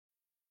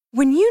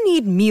When you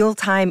need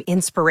mealtime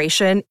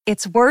inspiration,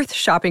 it's worth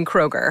shopping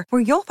Kroger,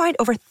 where you'll find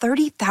over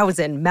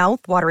 30,000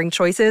 mouth-watering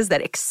choices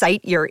that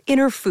excite your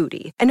inner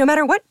foodie. And no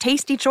matter what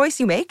tasty choice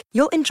you make,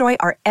 you'll enjoy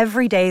our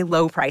everyday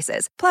low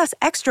prices, plus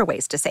extra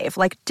ways to save,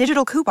 like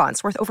digital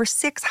coupons worth over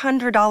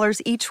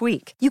 $600 each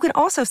week. You can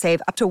also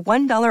save up to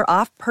 $1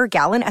 off per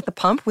gallon at the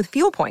pump with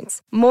fuel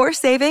points. More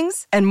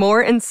savings and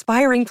more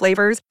inspiring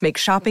flavors make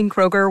shopping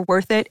Kroger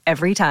worth it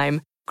every time.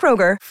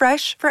 Kroger,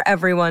 fresh for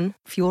everyone.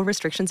 Fuel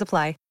restrictions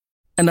apply.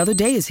 Another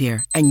day is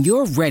here, and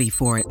you're ready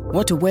for it.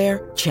 What to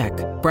wear? Check.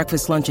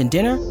 Breakfast, lunch, and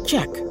dinner?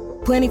 Check.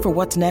 Planning for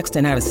what's next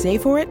and how to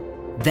save for it?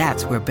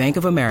 That's where Bank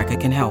of America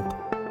can help.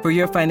 For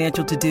your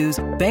financial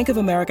to-dos, Bank of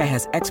America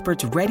has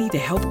experts ready to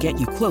help get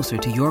you closer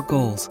to your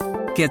goals.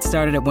 Get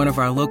started at one of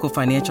our local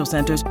financial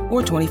centers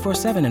or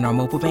 24/7 in our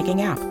mobile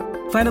banking app.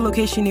 Find a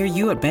location near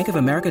you at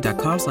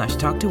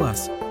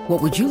bankofamerica.com/talktous.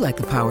 What would you like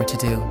the power to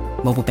do?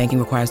 Mobile banking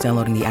requires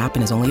downloading the app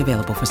and is only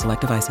available for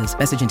select devices.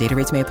 Message and data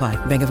rates may apply.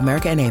 Bank of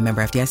America N.A.,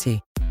 member FDIC.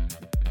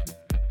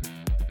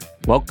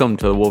 Welcome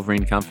to the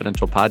Wolverine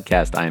Confidential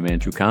Podcast. I am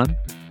Andrew Kahn.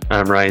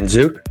 I'm Ryan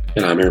Zook.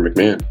 And I'm Aaron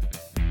McMahon.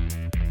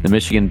 The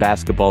Michigan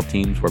basketball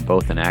teams were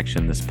both in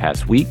action this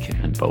past week,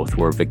 and both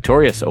were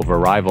victorious over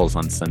rivals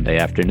on Sunday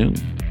afternoon.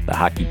 The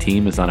hockey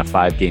team is on a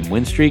 5-game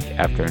win streak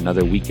after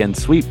another weekend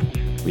sweep.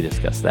 We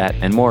discuss that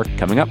and more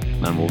coming up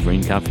on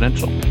Wolverine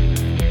Confidential.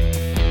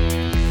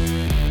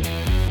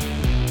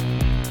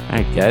 All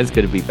right, guys,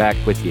 good to be back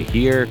with you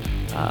here.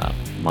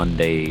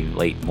 Monday,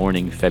 late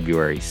morning,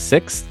 February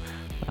 6th.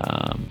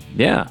 I'm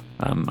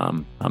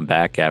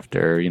back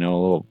after, a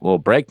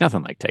little break.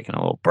 Nothing like taking a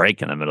little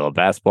break in the middle of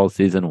basketball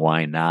season.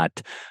 Why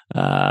not?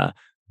 My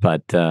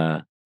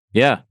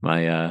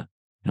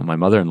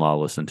mother-in-law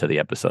listened to the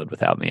episode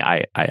without me.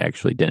 I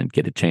actually didn't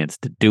get a chance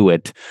to do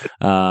it.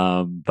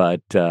 Said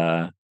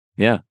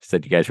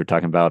you guys were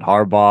talking about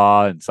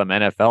Harbaugh and some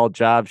NFL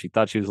job. She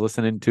thought she was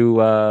listening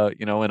to,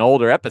 an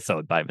older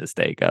episode by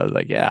mistake. I was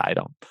like,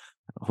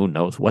 who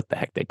knows what the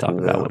heck they talk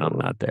about when I'm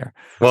not there.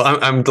 Well,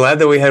 I'm glad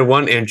that we had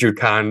one Andrew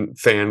Kahn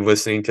fan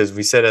listening, because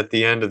we said at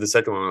the end of the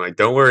second one, like,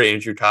 don't worry,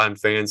 Andrew Kahn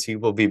fans, he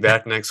will be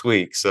back next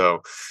week.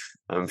 So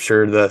I'm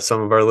sure that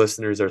some of our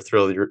listeners are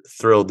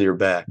thrilled you're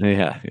back.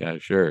 Yeah,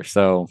 sure.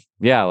 So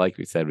like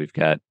we said, we've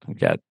got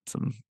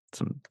some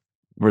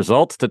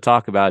results to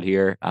talk about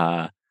here.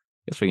 I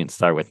guess we can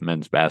start with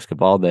men's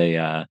basketball.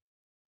 They've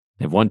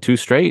won 2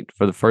 straight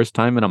for the first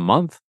time in a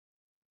month.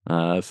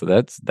 So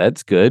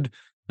that's good.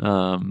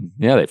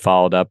 They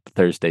followed up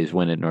Thursday's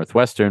win at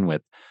Northwestern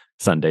with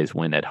Sunday's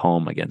win at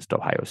home against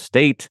Ohio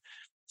State,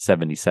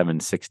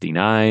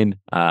 77-69.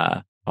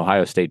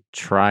 Ohio State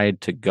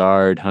tried to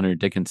guard Hunter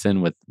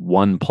Dickinson with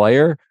one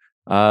player,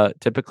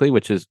 typically,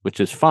 which is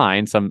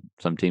fine. Some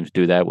teams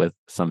do that with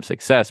some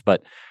success,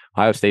 but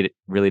Ohio State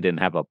really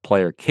didn't have a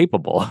player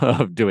capable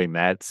of doing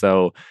that.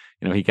 So,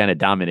 he kind of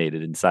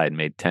dominated inside,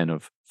 made 10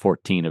 of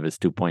 14 of his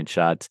 2-point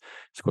shots,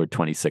 scored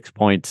 26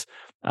 points.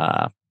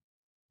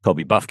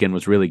 Kobe Buffkin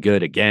was really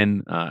good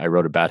again. I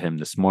wrote about him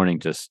this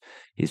morning.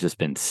 He's just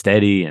been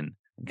steady and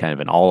kind of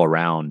an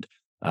all-around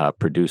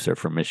producer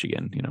for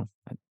Michigan.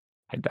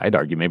 I'd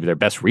argue maybe their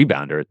best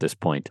rebounder at this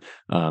point.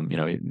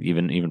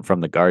 Even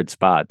from the guard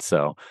spot.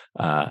 So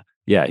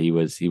he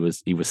was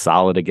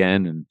solid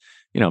again. And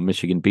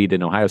Michigan beat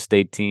an Ohio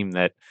State team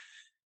that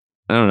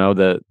I don't know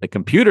the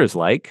computers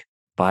like.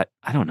 But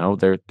I don't know.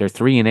 They're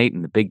 3-8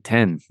 in the Big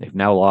Ten. They've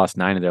now lost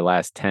 9 of their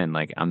last 10.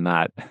 Like I'm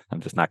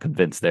just not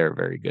convinced they're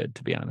very good,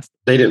 to be honest.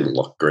 They didn't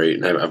look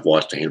great, and I've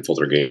watched a handful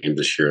of their games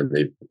this year, and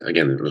they're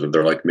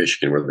like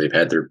Michigan, where they've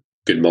had their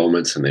good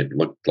moments and they've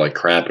looked like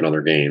crap in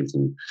other games.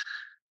 And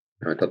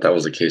I thought that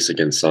was the case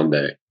against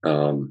Sunday.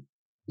 You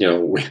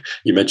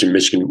mentioned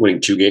Michigan winning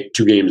two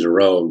games in a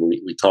row, and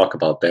we talk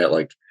about that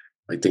like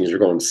things are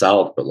going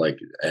south, but like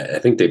I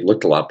think they've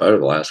looked a lot better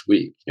the last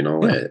week.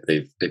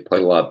 They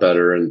played a lot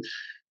better, and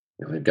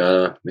they've got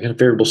a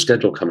favorable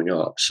schedule coming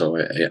up. So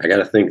I got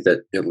to think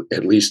that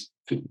at least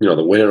the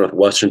win at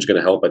Northwestern is going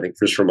to help. I think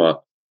just from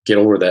get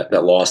over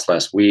that loss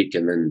last week,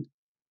 and then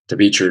to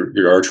beat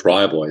your arch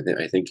rival, I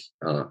think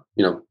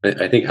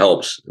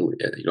helps.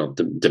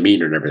 The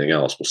demeanor and everything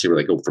else. We'll see where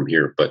they go from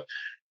here, but.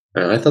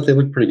 I thought they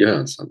looked pretty good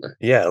on Sunday.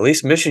 Yeah, at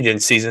least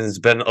Michigan's season has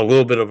been a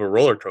little bit of a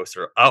roller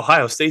coaster.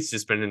 Ohio State's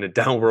just been in a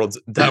downward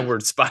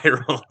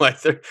spiral.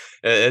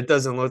 It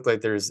doesn't look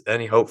like there's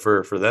any hope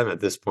for them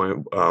at this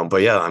point.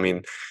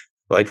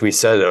 Like we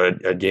said,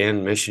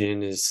 again,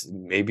 Michigan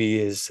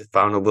has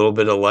found a little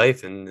bit of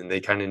life, and they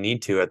kind of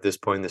need to at this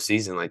point in the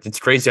season. Like, it's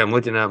crazy. I'm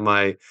looking at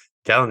my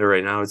calendar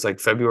right now. It's like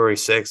February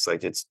 6th.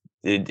 Like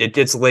it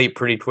gets late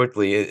pretty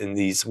quickly in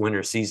these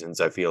winter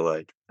seasons, I feel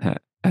like.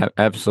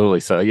 Absolutely.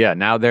 So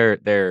now they're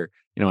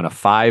in a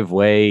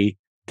 5-way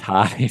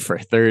tie for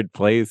third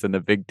place in the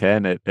Big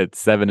Ten at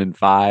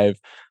 7-5.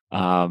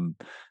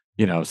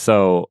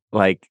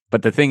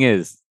 But the thing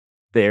is,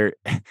 there,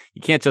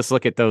 you can't just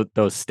look at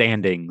those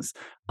standings.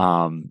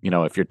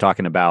 If you're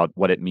talking about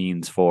what it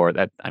means for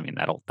that, I mean,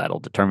 that'll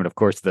determine, of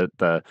course,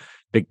 the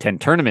Big Ten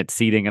tournament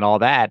seeding and all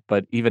that.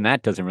 But even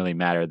that doesn't really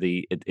matter.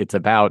 It's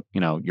about,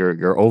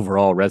 your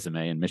overall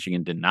resume. And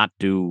Michigan did not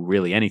do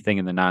really anything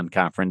in the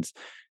non-conference,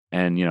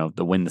 and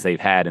the wins they've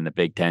had in the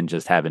Big Ten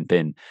just haven't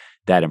been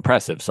that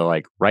impressive. So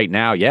like right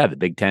now, yeah, the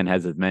Big Ten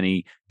has as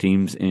many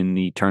teams in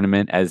the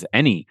tournament as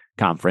any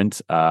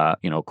conference.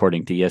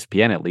 According to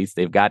ESPN, at least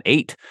they've got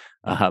 8.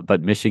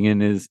 But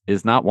Michigan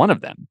is not one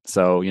of them.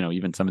 So,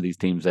 even some of these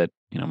teams that,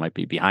 might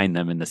be behind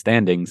them in the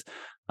standings,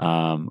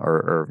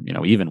 or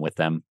even with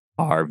them,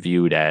 are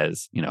viewed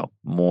as,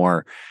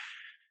 more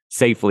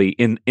safely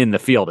in the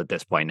field at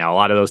this point. Now, a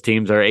lot of those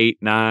teams are 8,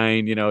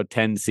 9,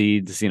 10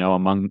 seeds,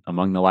 among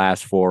the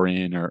last 4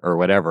 in or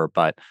whatever.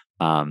 But,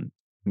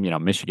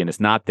 Michigan is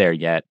not there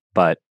yet.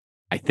 But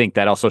I think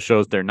that also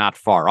shows they're not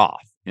far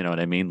off. You know what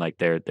I mean? Like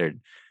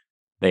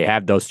they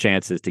have those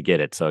chances to get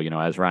it. So,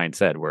 as Ryan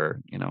said, we're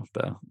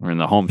in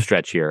the home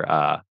stretch here.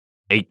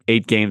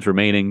 8 games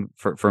remaining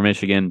for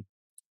Michigan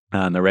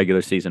in the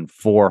regular season,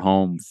 4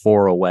 home,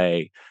 4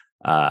 away.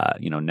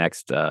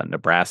 Next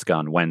Nebraska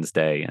on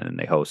Wednesday, and then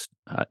they host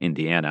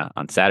Indiana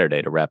on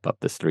Saturday to wrap up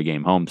this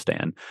 3-game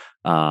homestand.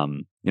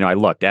 I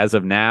looked as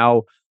of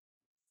now,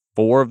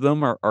 4 of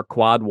them are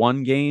quad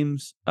 1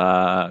 games.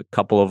 A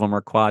couple of them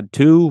are quad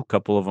 2, a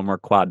couple of them are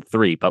quad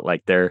 3, but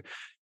like they're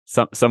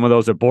some of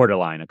those are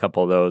borderline. A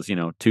couple of those,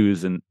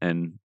 2s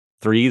and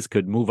 3s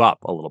could move up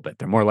a little bit.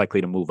 They're more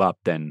likely to move up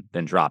than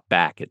drop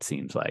back, it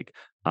seems like.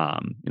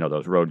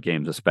 Those road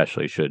games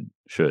especially should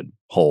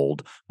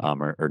hold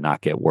or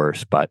not get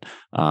worse. But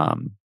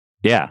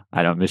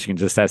Michigan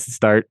just has to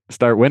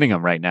start winning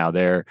them right now.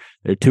 They're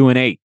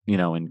 2-8,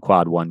 in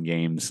quad 1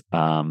 games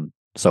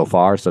so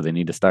far. So they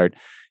need to start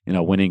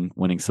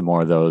winning some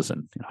more of those.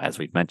 And as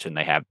we've mentioned,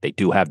 they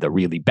do have the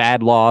really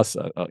bad loss,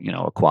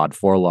 a quad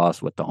 4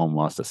 loss with the home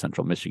loss to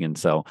Central Michigan.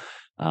 So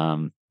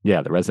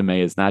the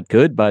resume is not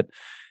good, but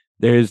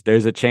there's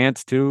a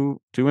chance to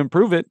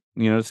improve it.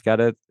 Just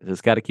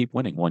gotta keep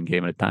winning 1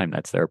 game at a time.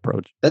 That's their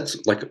approach. That's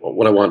like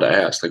what I wanted to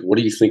ask. Like, what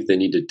do you think they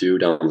need to do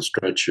down the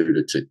stretch here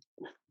to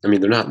I mean,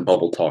 they're not in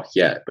bubble talk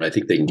yet, but I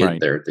think they can get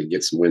there if they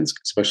get some wins,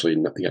 especially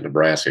they got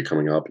Nebraska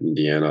coming up,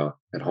 Indiana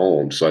at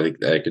home. So I think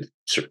that could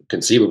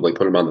conceivably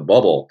put them on the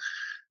bubble.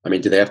 I mean,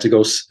 do they have to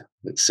go 6-2,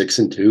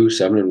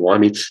 7-1? I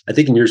mean, I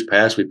think in years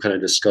past, we've kind of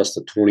discussed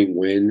the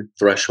 20-win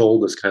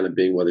threshold as kind of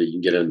being whether you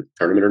can get in the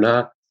tournament or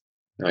not.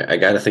 I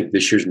got to think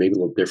this year's maybe a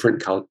little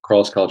different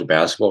across college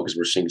basketball because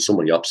we're seeing so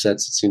many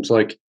upsets, it seems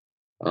like.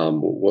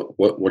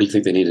 What do you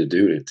think they need to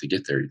do to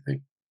get there, you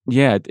think?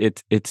 Yeah,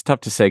 it's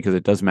tough to say because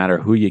it does matter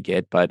who you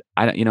get, but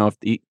I don't, if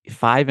the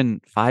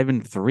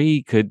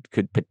 5-3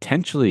 could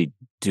potentially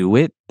do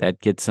it, that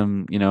gets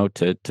them,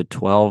 to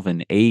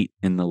 12-8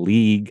 in the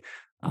league.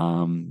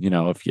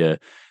 If you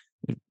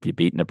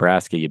beat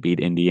Nebraska, you beat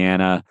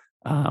Indiana,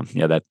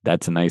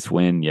 that's a nice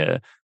win. You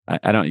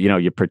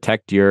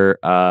protect your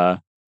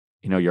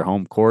your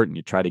home court and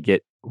you try to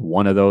get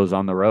one of those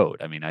on the road.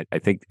 I mean, I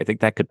think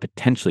that could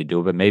potentially do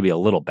it, but maybe a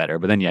little better.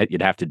 But then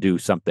you'd have to do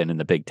something in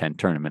the Big Ten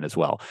tournament as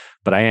well.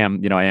 But I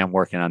am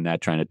working on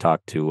that, trying to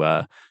talk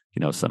to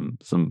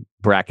some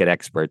bracket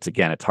experts.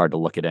 Again, it's hard to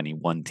look at any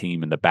one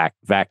team in the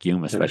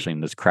vacuum, especially in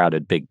this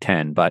crowded Big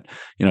Ten. But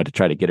to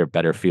try to get a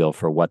better feel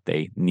for what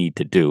they need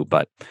to do.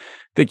 But I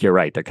think you're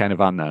right. They're kind of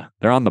on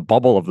the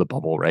bubble of the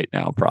bubble right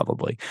now,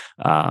 probably.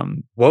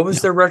 What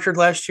was their record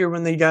last year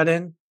when they got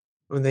in?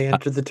 When they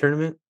entered the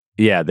tournament?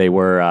 Yeah, they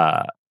were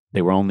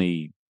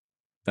only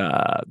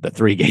the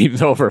 3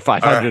 games over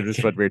 500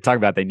 is what we were talking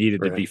about. They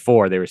needed to be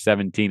 4. They were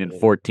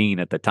 17-14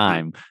 at the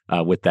time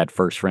with that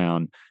first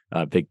round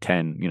Big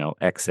Ten,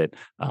 exit.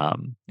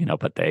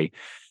 But they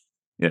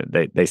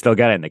still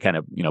got in. They kind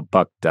of,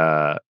 bucked,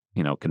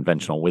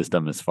 conventional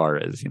wisdom as far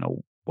as,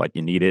 what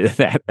you needed,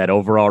 that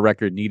overall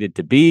record needed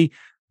to be.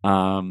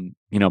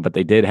 But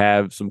they did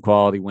have some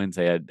quality wins.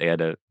 They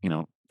had a,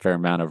 fair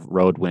amount of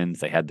road wins.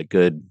 They had the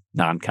good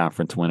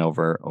non-conference win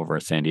over a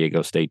San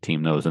Diego State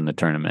team that was in the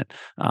tournament.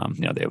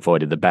 They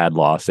avoided the bad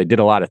loss. They did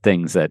a lot of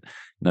things that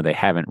they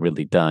haven't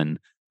really done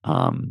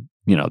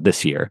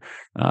this year.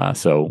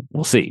 So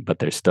we'll see. But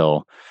there's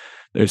still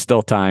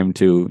time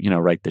to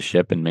right the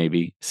ship and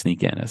maybe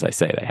sneak in. As I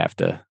say, they have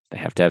to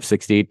have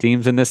 68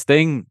 teams in this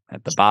thing.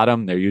 At the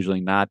bottom, they're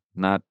usually not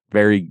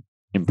very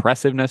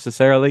impressive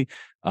necessarily.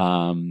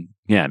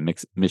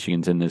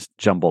 Michigan's in this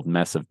jumbled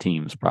mess of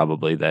teams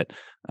probably that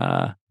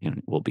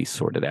will be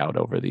sorted out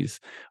over these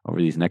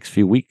next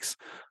few weeks.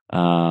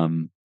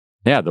 The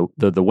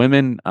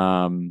women,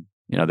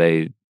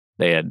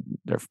 they had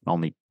their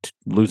only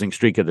losing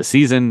streak of the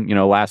season,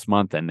 last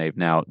month, and they've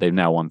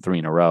now won 3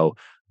 in a row.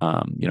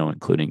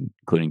 Including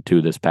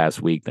 2 this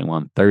past week. They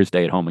won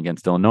Thursday at home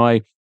against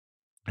Illinois,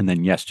 and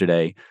then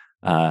yesterday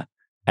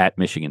at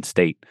Michigan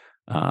State.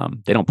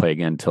 They don't play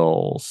again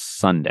until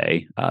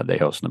Sunday. They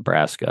host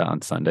Nebraska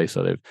on Sunday,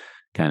 so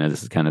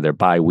this is kind of their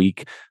bye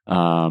week.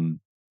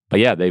 But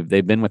yeah,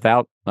 they've been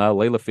without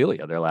Layla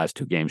Filia their last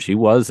 2 games. She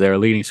was their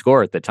leading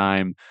scorer at the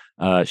time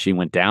She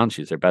went down.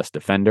 She's their best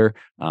defender.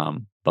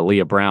 But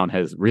Leah Brown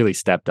has really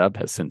stepped up,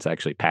 has since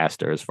actually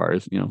passed her as far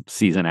as,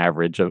 season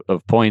average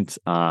of points.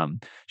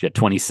 She had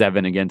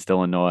 27 against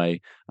Illinois,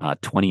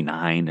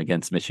 29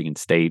 against Michigan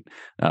State,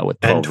 with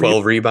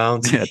 12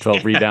 rebounds. Yeah,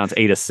 12 rebounds,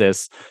 8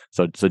 assists.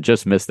 So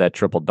just missed that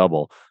triple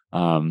double.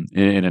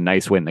 In a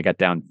nice win. They got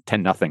down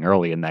 10-0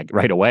 early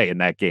right away in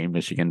that game,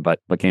 Michigan, but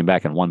came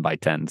back and won by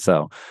 10.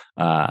 So,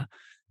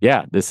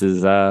 this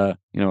is a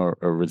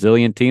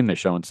resilient team. They're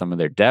showing some of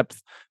their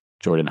depth.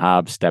 Jordan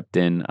Hobbs stepped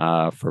in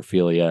for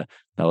Ophelia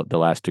the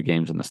last 2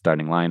 games in the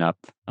starting lineup.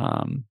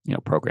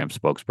 Program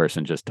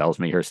spokesperson just tells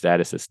me her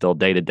status is still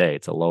day to day.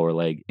 It's a lower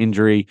leg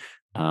injury,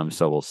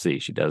 so we'll see.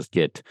 She does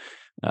get,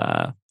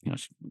 she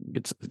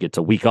gets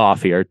a week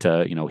off here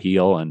to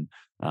heal and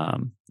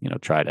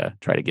try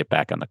to get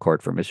back on the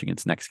court for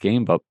Michigan's next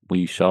game. But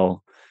we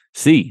shall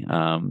see.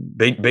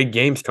 Big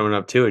games coming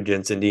up too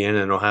against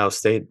Indiana and Ohio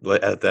State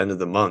at the end of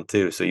the month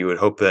too. So you would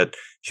hope that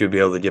she would be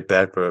able to get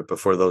back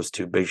before those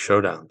 2 big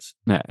showdowns.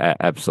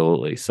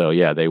 Absolutely. So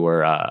yeah, they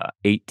were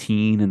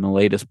 18 in the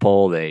latest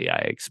poll.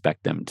 I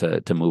expect them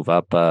to move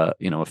up a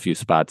few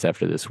spots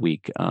after this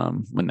week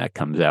when that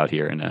comes out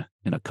here in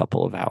a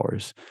couple of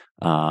hours.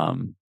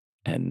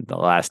 And the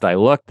last I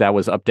looked, that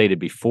was updated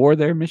before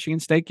their Michigan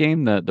State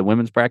game, the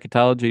women's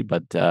bracketology,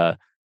 but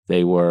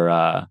they were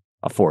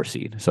a 4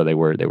 seed, so they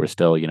were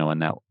still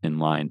in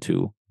line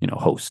to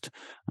host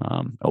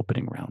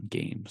opening round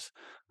games.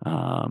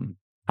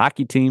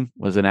 Hockey team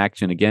was in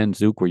action again.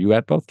 Zook, were you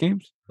at both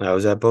games? I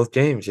was at both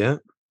games. Yeah.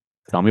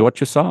 Tell me what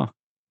you saw.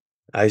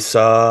 I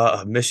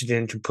saw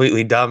Michigan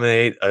completely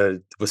dominate a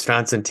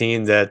Wisconsin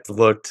team that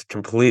looked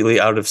completely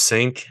out of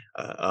sync.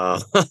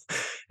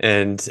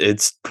 And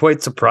it's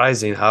quite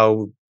surprising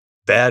how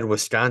bad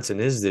Wisconsin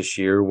is this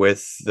year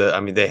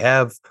they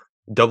have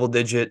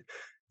double-digit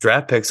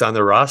draft picks on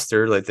their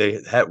roster. Like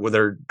they had with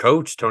their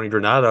coach, Tony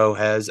Granato,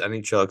 has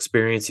NHL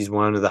experience. He's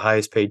one of the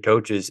highest paid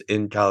coaches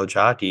in college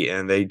hockey.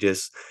 And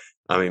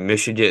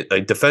Michigan,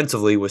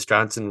 defensively,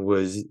 Wisconsin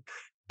was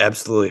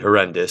absolutely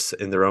horrendous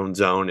in their own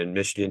zone, and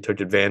Michigan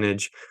took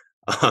advantage.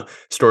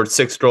 Scored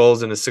 6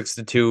 goals in a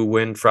 6-2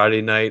 win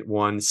Friday night,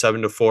 won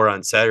 7-4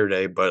 on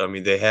Saturday. But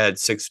they had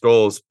 6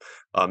 goals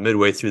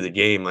midway through the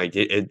game.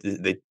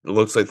 It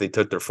looks like they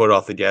took their foot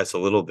off the gas a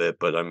little bit.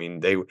 But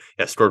they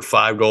scored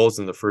 5 goals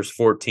in the first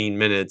 14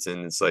 minutes,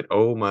 and it's like,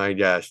 oh my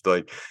gosh,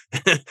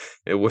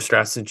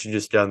 Wisconsin should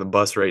just get on the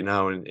bus right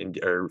now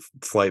or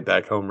flight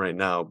back home right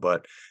now.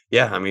 But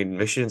yeah,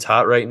 Michigan's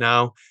hot right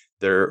now.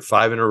 They're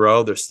 5 in a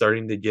row. They're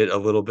starting to get a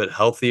little bit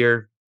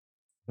healthier.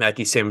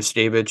 Mackie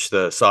Samoskevich,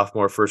 the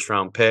sophomore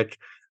first-round pick,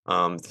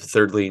 the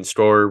third leading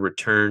scorer,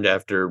 returned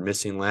after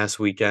missing last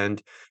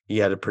weekend. He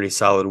had a pretty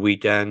solid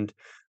weekend.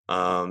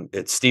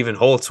 It's Stephen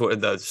Holtz.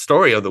 The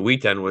story of the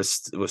weekend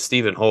was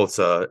Stephen Holtz,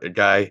 a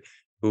guy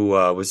who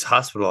was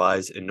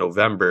hospitalized in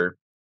November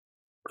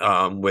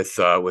with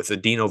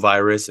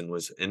adenovirus and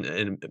was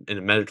in a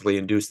medically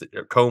induced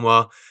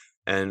coma.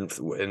 And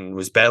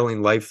was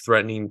battling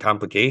life-threatening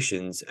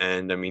complications.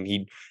 And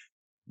he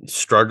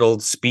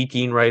struggled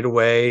speaking right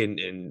away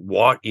and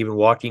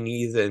walking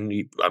even.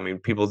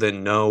 People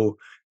didn't know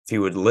if he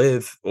would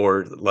live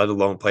or let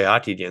alone play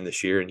hockey again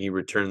this year. And he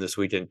returned this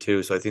weekend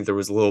too. So I think there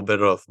was a little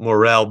bit of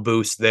morale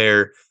boost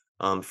there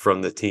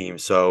from the team.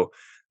 So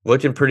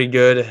looking pretty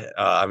good.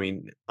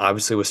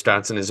 Obviously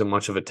Wisconsin isn't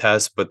much of a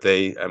test, but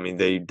they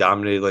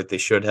dominated like they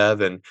should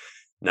have. And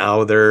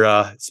now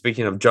they're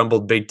speaking of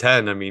jumbled Big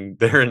Ten.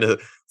 They're in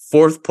the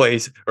 4th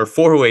place or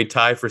 4-way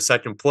tie for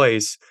 2nd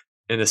place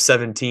in a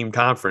 7-team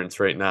conference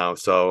right now.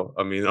 So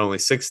only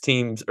 6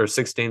 games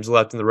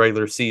left in the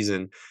regular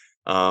season.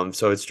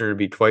 So it's going to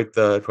be quite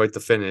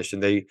the finish.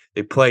 And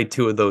they play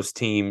 2 of those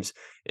teams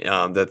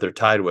that they're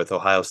tied with,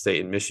 Ohio State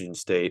and Michigan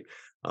State,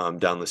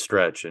 down the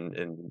stretch,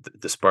 and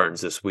the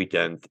Spartans this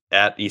weekend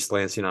at East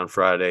Lansing on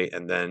Friday,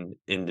 and then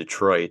in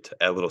Detroit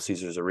at Little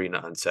Caesars Arena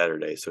on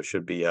Saturday. So it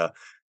should be a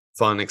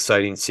fun,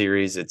 exciting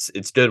series.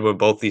 It's good when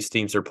both these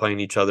teams are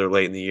playing each other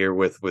late in the year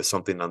with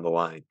something on the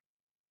line.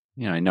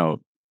 I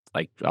know,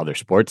 like other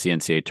sports, the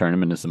NCAA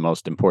tournament is the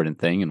most important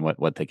thing, and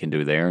what they can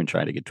do there and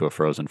try to get to a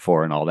Frozen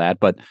Four and all that.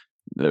 But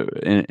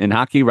in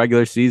hockey,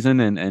 regular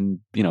season and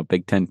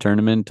Big Ten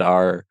tournament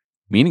are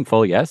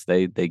meaningful. Yes,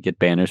 they get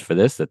banners for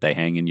this that they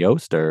hang in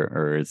Yost,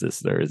 or is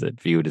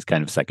it viewed as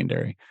kind of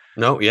secondary?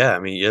 No, yeah,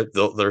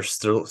 they're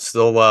still.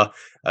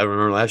 I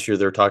remember last year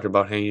they were talking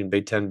about hanging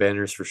Big Ten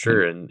banners for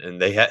sure,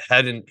 and they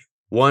hadn't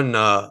won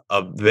a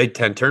Big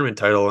Ten tournament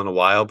title in a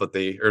while, but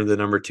they earned the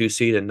number 2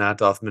 seed and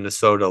knocked off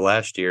Minnesota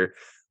last year.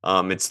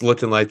 It's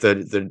looking like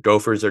the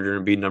Gophers are going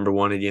to be number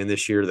 1 again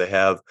this year. They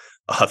have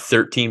a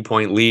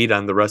 13-point lead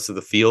on the rest of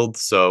the field,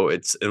 so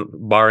it's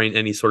barring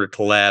any sort of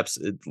collapse,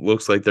 it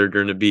looks like they're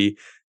going to be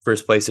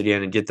first place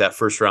again and get that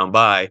first round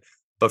bye.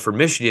 But for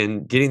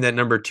Michigan, getting that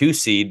number 2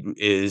 seed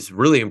is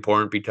really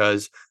important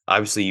because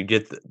obviously you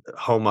get the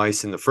home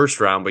ice in the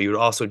first round, but you would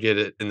also get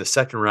it in the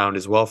second round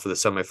as well for the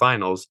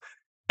semifinals.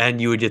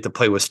 And you would get to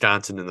play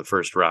Wisconsin in the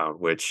first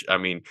round, which,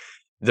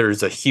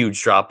 there's a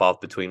huge drop off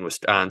between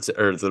Wisconsin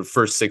or the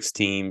first 6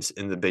 teams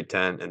in the Big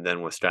Ten and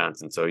then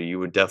Wisconsin. So you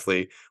would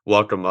definitely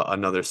welcome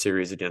another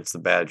series against the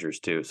Badgers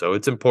too. So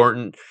it's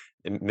important.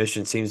 And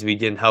Michigan seems to be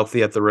getting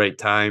healthy at the right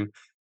time.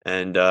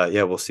 And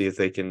we'll see if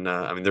they can.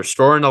 I mean, they're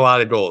scoring a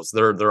lot of goals.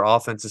 Their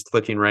offense is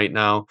clicking right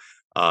now.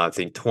 I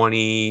think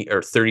 20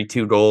 or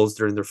 32 goals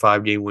during their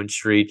 5-game win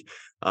streak.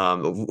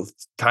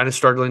 Kind of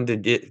struggling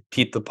to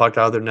keep the puck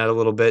out of their net a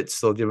little bit.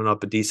 Still giving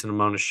up a decent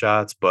amount of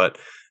shots, but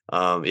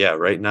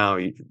right now,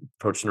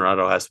 Coach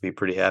Naurato has to be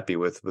pretty happy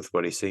with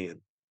what he's seeing.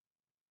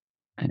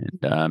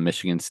 And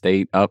Michigan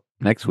State up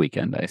next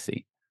weekend, I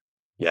see.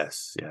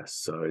 Yes.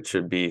 So it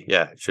should be.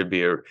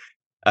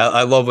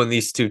 I love when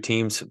these two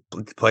teams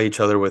play each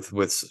other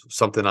with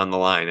something on the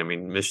line. I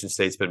mean, Michigan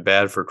State's been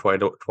bad for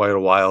quite a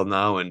while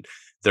now, and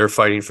they're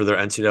fighting for their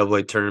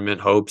NCAA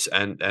tournament hopes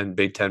and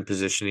Big Ten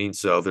positioning.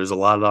 So there's a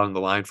lot on the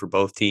line for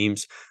both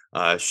teams.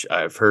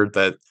 I've heard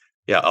that.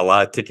 Yeah, a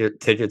lot of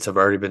tickets have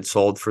already been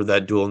sold for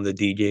that duel in the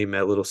D game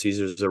at Little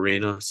Caesars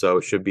Arena, so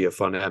it should be a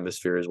fun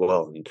atmosphere as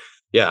well. And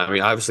I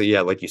mean, obviously,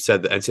 like you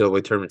said, the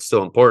NCAA tournament's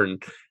still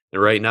important.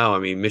 And right now, I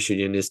mean,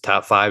 Michigan is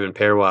top 5 in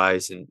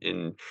pairwise,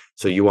 and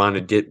so you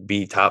want to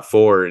be top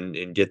 4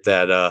 and get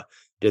that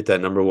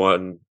number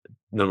one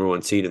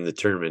seed in the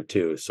tournament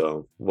too.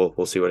 So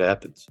we'll see what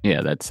happens.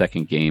 Yeah, that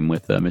second game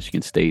with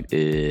Michigan State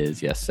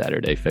is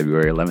Saturday,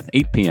 February 11th,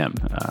 8 p.m.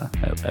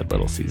 At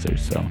Little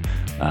Caesars. So.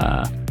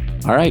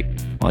 All right.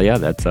 Well, yeah,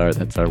 that's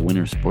our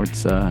winter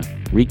sports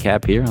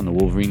recap here on the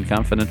Wolverine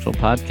Confidential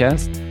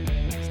podcast.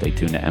 Stay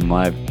tuned to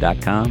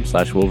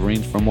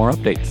mlive.com/Wolverines for more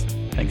updates.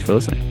 Thanks for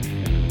listening.